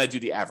 and then I do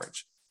the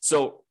average.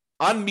 So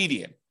on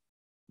median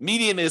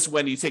is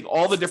when you take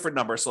all the different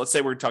numbers. So let's say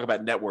we're talking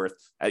about net worth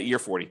at year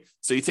 40.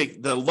 So you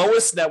take the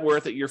lowest net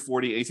worth at year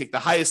 40 and you take the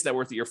highest net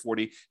worth at year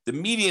 40. The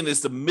median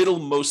is the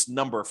middlemost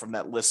number from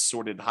that list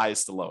sorted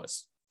highest to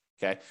lowest.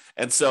 Okay.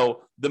 And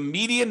so the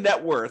median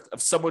net worth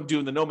of someone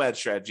doing the Nomad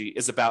strategy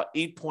is about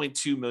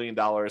 $8.2 million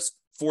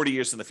 40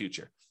 years in the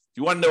future. If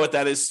you want to know what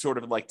that is, sort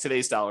of like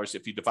today's dollars,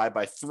 if you divide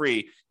by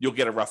 3, you'll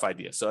get a rough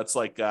idea. So it's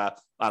like,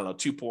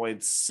 2.6,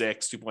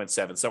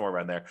 2.7, somewhere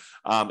around there,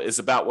 is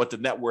about what the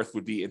net worth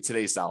would be in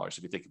today's dollars,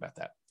 if you think about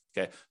that.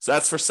 Okay. So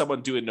that's for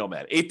someone doing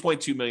Nomad.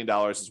 $8.2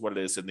 million is what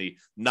it is in the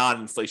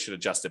non-inflation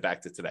adjusted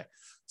back to today.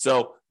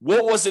 So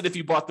what was it if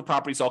you bought the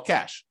properties all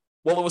cash?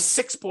 Well, it was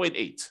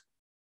 6.8,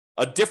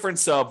 a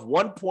difference of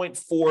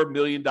 $1.4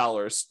 million.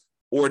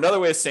 Or another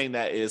way of saying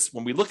that is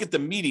when we look at the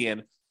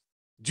median,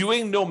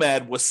 doing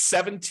Nomad was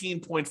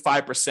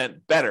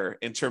 17.5% better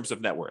in terms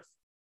of net worth.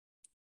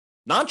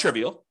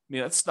 Non-trivial.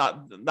 It's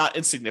not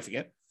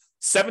insignificant.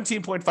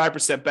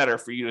 17.5% better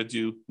for you to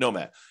do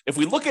Nomad. If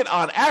we look at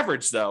on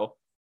average, though,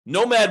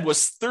 Nomad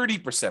was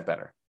 30%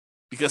 better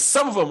because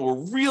some of them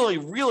were really,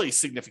 really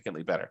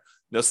significantly better.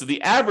 So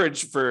the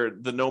average for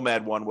the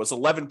Nomad one was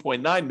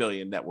 11.9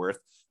 million net worth.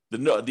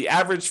 The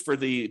average for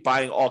the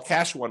buying all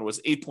cash one was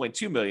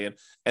 8.2 million.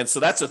 And so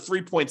that's a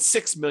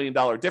 $3.6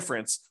 million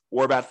difference,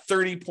 or about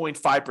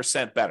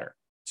 30.5% better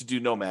to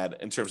do Nomad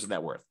in terms of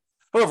net worth.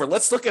 However,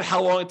 let's look at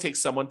how long it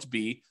takes someone to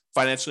be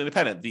financially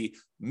independent, the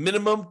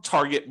minimum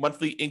target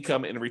monthly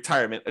income in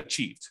retirement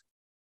achieved.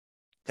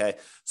 Okay.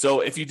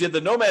 So if you did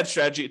the Nomad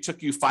strategy, it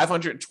took you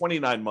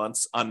 529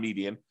 months on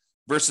median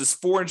versus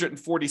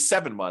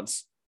 447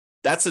 months.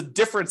 That's a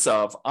difference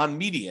of, on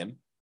median,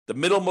 the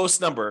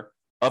middlemost number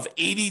of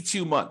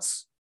 82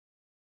 months.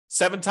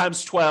 7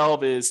 times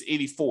 12 is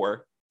 84,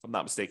 if I'm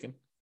not mistaken.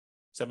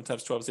 7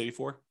 times 12 is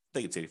 84. I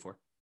think it's 84.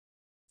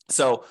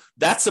 So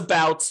that's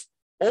about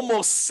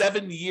almost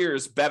 7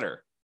 years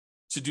better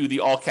to do the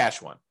all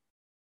cash one.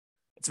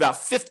 It's about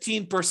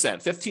 15%,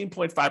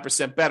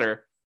 15.5%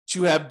 better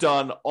to have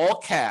done all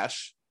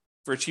cash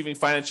for achieving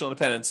financial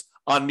independence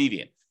on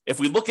median. If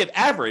we look at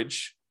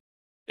average,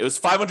 it was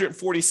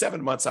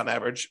 547 months on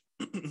average,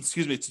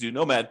 to do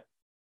Nomad,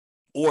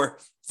 or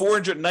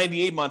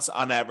 498 months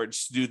on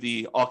average to do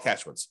the all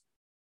cash ones.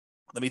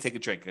 Let me take a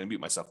drink and mute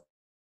myself.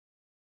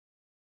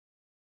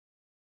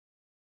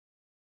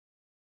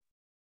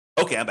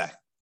 Okay, I'm back.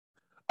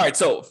 All right,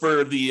 so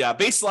for the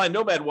baseline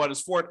Nomad one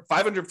is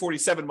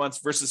 547 months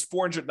versus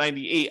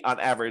 498 on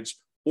average,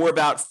 or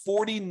about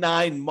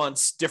 49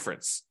 months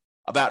difference.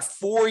 About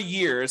 4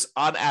 years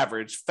on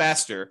average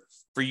faster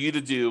for you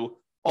to do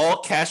all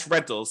cash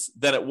rentals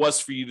than it was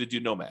for you to do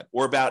Nomad,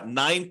 or about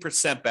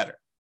 9% better.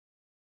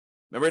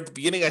 Remember at the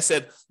beginning, I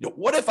said,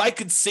 what if I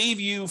could save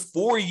you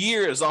 4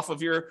 years off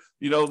of your,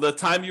 the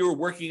time you were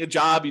working a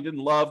job you didn't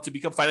love to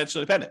become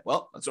financially independent?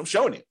 Well, that's what I'm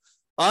showing you.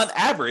 On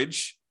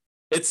average,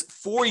 it's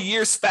 4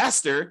 years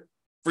faster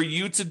for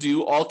you to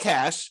do all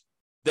cash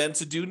than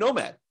to do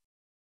Nomad.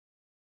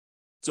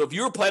 So if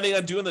you were planning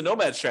on doing the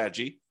Nomad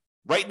strategy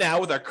right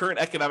now with our current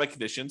economic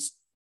conditions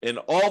in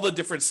all the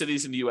different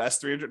cities in the U.S.,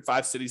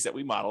 305 cities that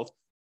we modeled,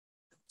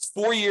 it's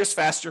 4 years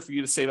faster for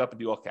you to save up and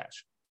do all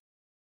cash.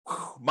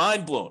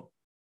 Mind blown.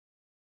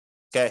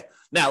 Okay.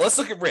 Now let's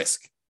look at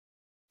risk.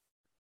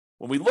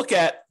 When we look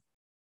at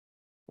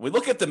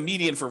the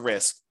median for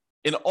risk,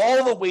 in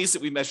all the ways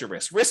that we measure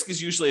risk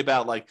is usually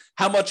about like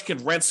how much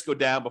can rents go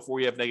down before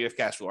you have negative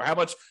cash flow, or how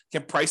much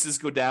can prices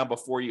go down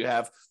before you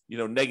have,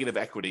 negative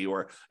equity,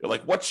 or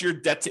like what's your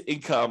debt to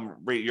income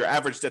rate, your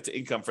average debt to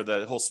income for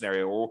the whole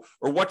scenario,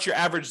 or what's your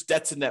average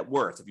debt to net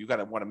worth. If you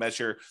kind of want to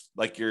measure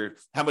like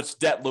how much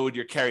debt load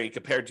you're carrying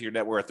compared to your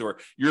net worth, or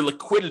your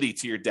liquidity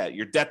to your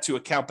debt to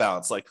account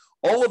balance, like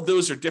all of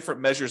those are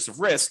different measures of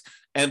risk.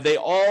 And a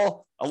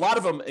lot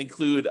of them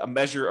include a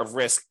measure of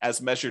risk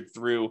as measured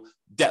through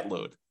debt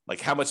load, like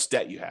how much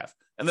debt you have.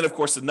 And then, of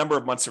course, the number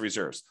of months of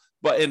reserves.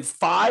 But in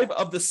 5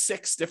 of the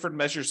 6 different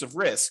measures of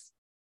risk,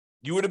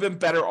 you would have been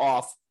better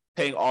off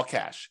paying all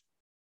cash.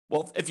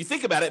 Well, if you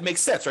think about it, it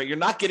makes sense, right? You're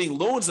not getting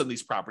loans on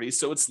these properties,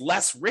 so it's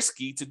less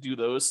risky to do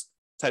those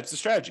types of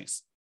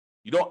strategies.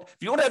 If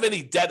you don't have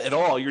any debt at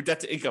all, your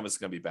debt to income is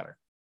going to be better,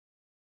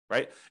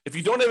 right? If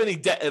you don't have any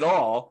debt at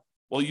all,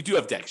 well, you do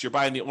have debt because you're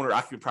buying the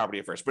owner-occupant property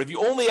at first. But if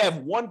you only have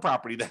one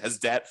property that has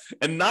debt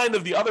and 9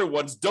 of the other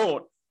ones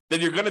don't,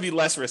 then you're going to be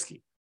less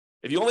risky.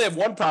 If you only have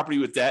one property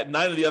with debt,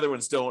 9 of the other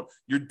ones don't,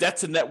 your debt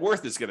to net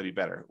worth is going to be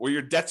better, or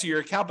your debt to your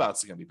account balance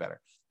is going to be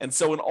better. And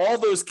so in all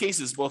those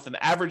cases, both in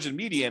average and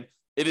median,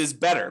 it is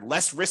better,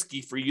 less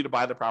risky for you to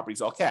buy the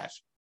properties all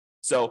cash.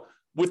 So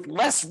with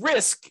less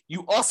risk,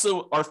 you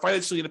also are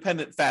financially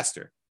independent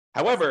faster.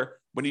 However,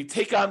 when you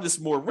take on this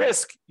more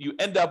risk, you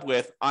end up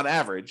with, on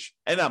average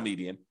and on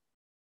median,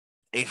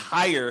 a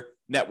higher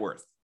net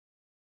worth.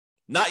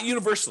 Not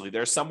universally.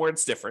 There's somewhere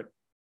it's different,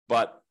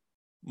 but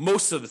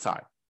most of the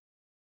time.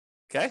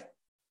 Okay?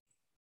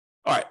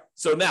 All right.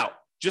 So now,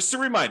 just a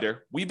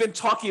reminder, we've been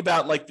talking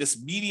about like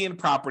this median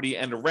property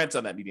and the rent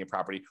on that median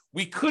property.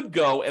 We could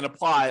go and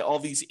apply all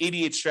these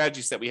 88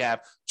 strategies that we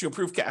have to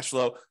improve cash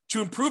flow,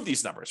 to improve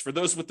these numbers for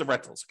those with the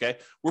rentals, okay?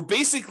 We're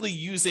basically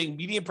using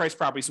median price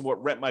properties and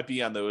what rent might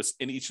be on those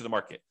in each of the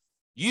market.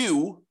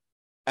 You,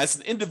 as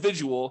an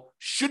individual,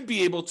 should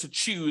be able to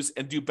choose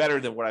and do better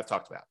than what I've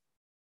talked about.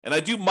 And I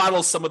do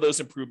model some of those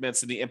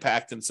improvements and the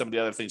impact and some of the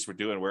other things we're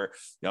doing where,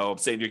 I'm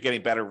saying you're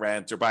getting better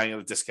rent or buying at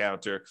a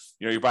discount, or,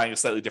 you're buying a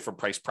slightly different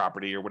price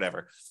property or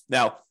whatever.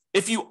 Now,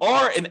 if you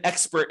are an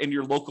expert in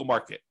your local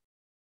market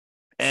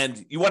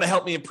and you want to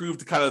help me improve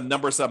the kind of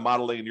numbers I'm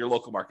modeling in your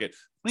local market,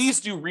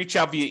 please do reach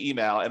out via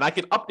email and I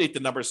can update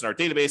the numbers in our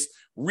database,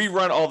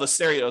 rerun all the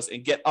scenarios,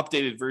 and get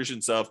updated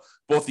versions of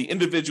both the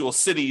individual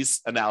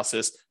cities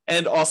analysis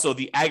and also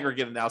the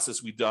aggregate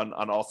analysis we've done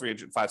on all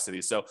 305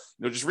 cities. So,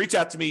 just reach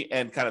out to me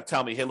and kind of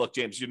tell me, hey, look,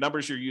 James, your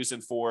numbers you're using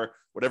for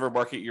whatever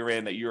market you're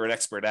in that you're an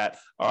expert at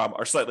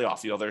are slightly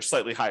off. They're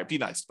slightly higher. Be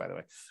nice, by the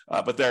way.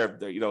 But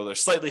they're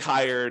slightly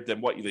higher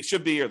than what they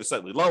should be, or they're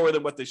slightly lower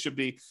than what they should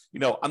be.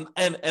 I'm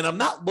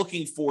not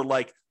looking for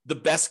like the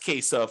best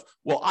case of,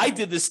 well, I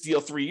did this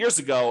deal 3 years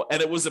ago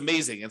and it was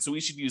amazing, and so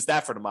we should use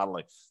that for the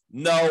modeling.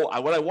 No,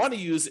 what I want to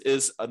use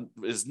is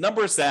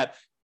numbers that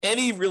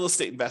any real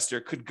estate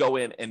investor could go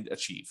in and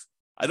achieve.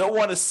 I don't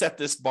want to set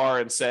this bar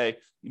and say,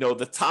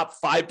 the top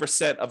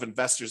 5% of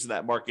investors in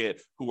that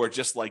market who are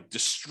just like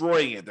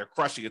destroying it, they're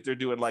crushing it, they're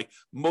doing like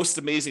most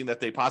amazing that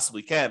they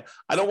possibly can.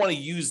 I don't want to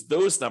use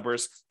those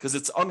numbers because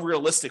it's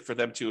unrealistic for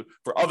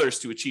others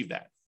to achieve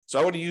that. So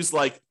I want to use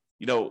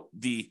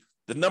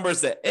the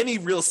numbers that any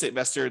real estate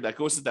investor that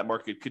goes into that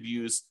market could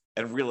use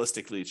and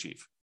realistically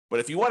achieve.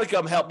 But if you want to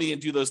come help me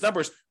and do those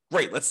numbers,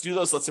 great, let's do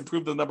those. Let's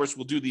improve the numbers.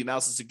 We'll do the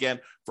analysis again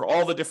for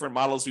all the different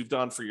models we've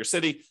done for your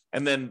city.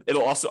 And then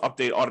it'll also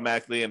update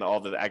automatically and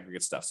all the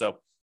aggregate stuff. So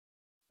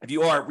if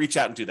you are, reach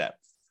out and do that.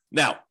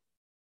 Now,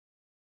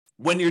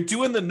 when you're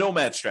doing the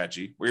Nomad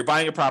strategy, where you're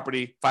buying a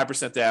property,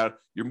 5% down,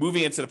 you're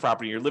moving into the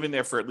property, you're living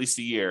there for at least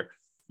a year,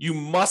 you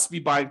must be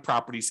buying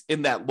properties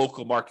in that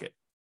local market.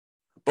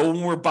 But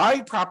when we're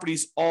buying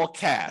properties all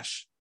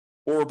cash,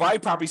 or we're buying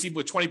properties even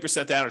with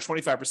 20% down or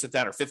 25%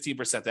 down or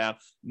 15% down,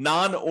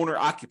 non-owner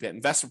occupant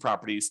investment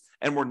properties,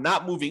 and we're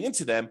not moving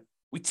into them,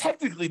 we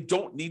technically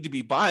don't need to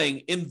be buying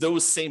in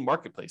those same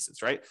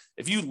marketplaces, right?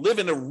 If you live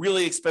in a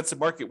really expensive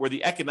market where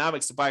the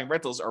economics of buying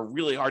rentals are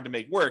really hard to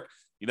make work,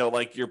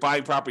 like you're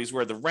buying properties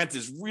where the rent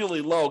is really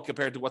low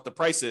compared to what the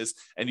price is,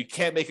 and you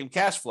can't make them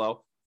cash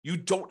flow, you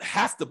don't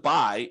have to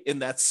buy in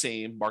that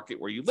same market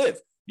where you live.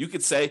 You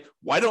could say,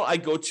 why don't I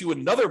go to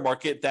another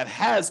market that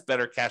has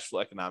better cash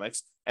flow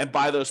economics and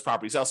buy those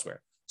properties elsewhere?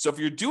 So if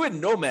you're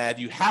doing Nomad,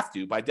 you have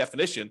to, by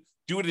definition,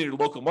 do it in your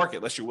local market,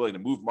 unless you're willing to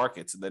move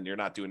markets, and then you're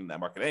not doing it in that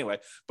market anyway.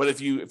 But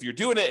if you're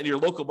doing it in your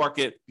local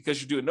market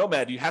because you're doing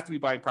Nomad, you have to be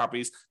buying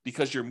properties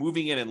because you're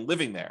moving in and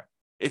living there.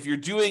 If you're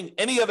doing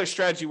any other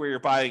strategy where you're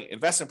buying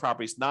investment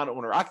properties,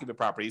 non-owner occupant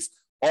properties,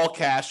 all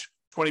cash,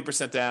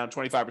 20% down,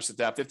 25%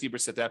 down,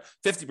 15% down,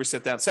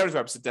 50% down,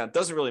 75% down,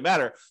 doesn't really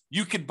matter.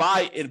 You can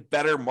buy in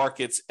better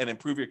markets and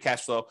improve your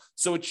cash flow.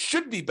 So it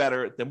should be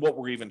better than what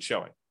we're even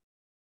showing.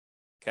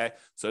 Okay.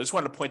 So I just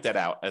wanted to point that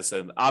out as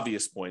an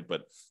obvious point,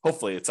 but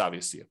hopefully it's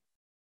obvious to you.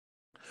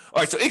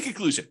 All right. So in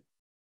conclusion,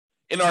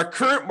 in our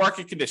current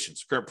market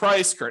conditions, current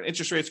price, current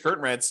interest rates, current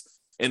rents,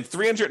 in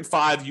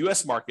 305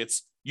 US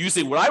markets,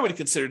 using what I would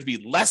consider to be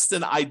less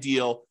than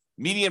ideal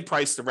median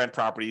price to rent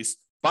properties,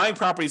 buying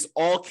properties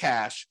all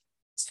cash,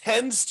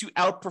 tends to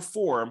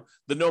outperform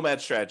the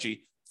Nomad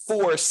strategy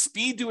for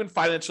speed to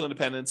financial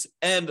independence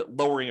and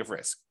lowering of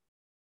risk.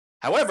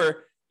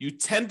 However, you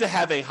tend to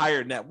have a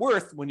higher net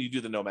worth when you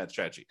do the Nomad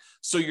strategy.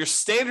 So your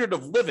standard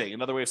of living,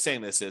 another way of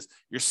saying this is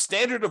your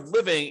standard of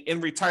living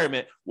in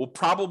retirement will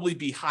probably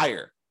be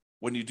higher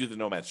when you do the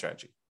Nomad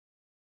strategy.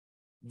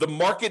 The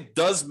market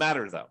does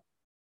matter though.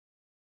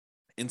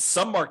 In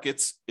some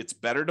markets, it's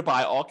better to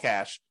buy all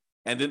cash,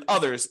 and in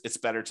others, it's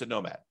better to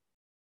Nomad.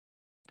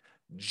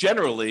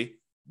 Generally,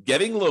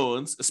 getting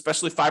loans,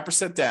 especially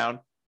 5% down,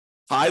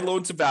 high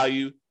loan to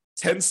value,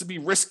 tends to be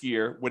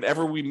riskier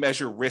whenever we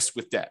measure risk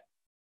with debt.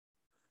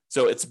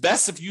 So it's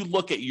best if you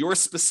look at your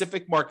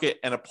specific market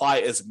and apply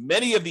as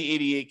many of the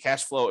 88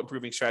 cash flow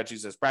improving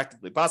strategies as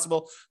practically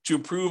possible to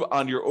improve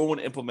on your own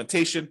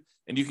implementation.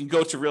 And you can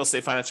go to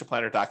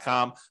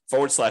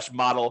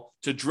realestatefinancialplanner.com/model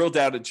to drill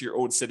down into your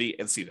own city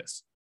and see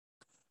this.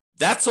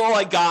 That's all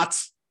I got.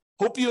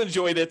 Hope you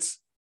enjoyed it.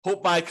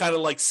 Hope my kind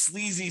of like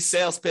sleazy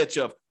sales pitch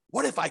of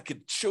what if I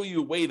could show you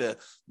a way to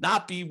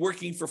not be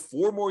working for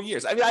 4 more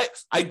years? I mean,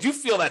 I do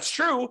feel that's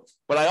true,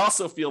 but I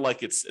also feel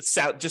like it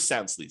just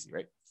sounds sleazy,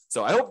 right?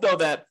 So I hope, though,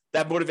 that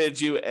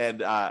motivated you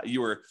and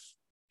you were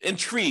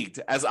intrigued,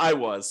 as I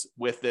was,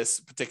 with this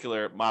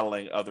particular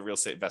modeling of the real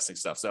estate investing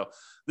stuff. So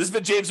this has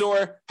been James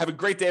Orr. Have a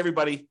great day,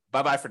 everybody.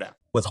 Bye-bye for now.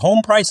 With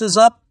home prices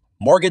up,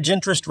 mortgage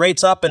interest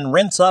rates up, and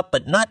rents up,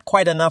 but not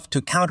quite enough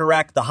to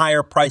counteract the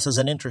higher prices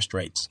and interest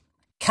rates.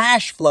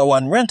 Cash flow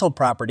on rental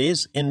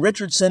properties in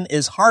Richardson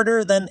is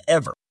harder than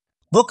ever.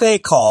 Book a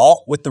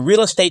call with the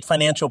Real Estate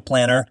Financial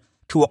Planner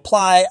to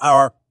apply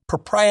our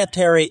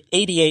proprietary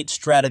 88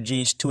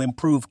 strategies to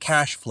improve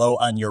cash flow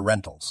on your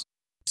rentals.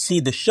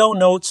 See the show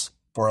notes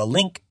for a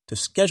link to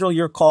schedule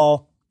your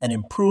call and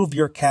improve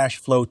your cash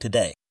flow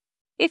today.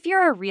 If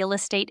you're a real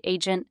estate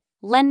agent,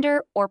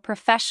 lender, or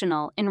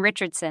professional in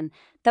Richardson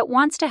that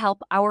wants to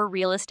help our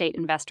real estate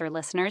investor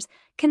listeners,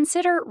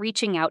 consider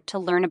reaching out to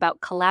learn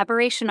about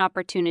collaboration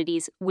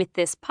opportunities with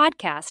this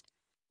podcast.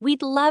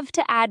 We'd love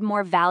to add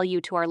more value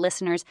to our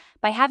listeners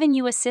by having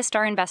you assist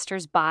our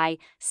investors buy,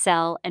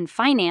 sell, and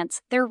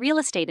finance their real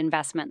estate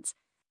investments.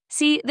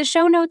 See the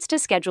show notes to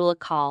schedule a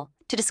call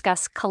to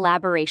discuss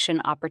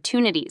collaboration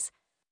opportunities.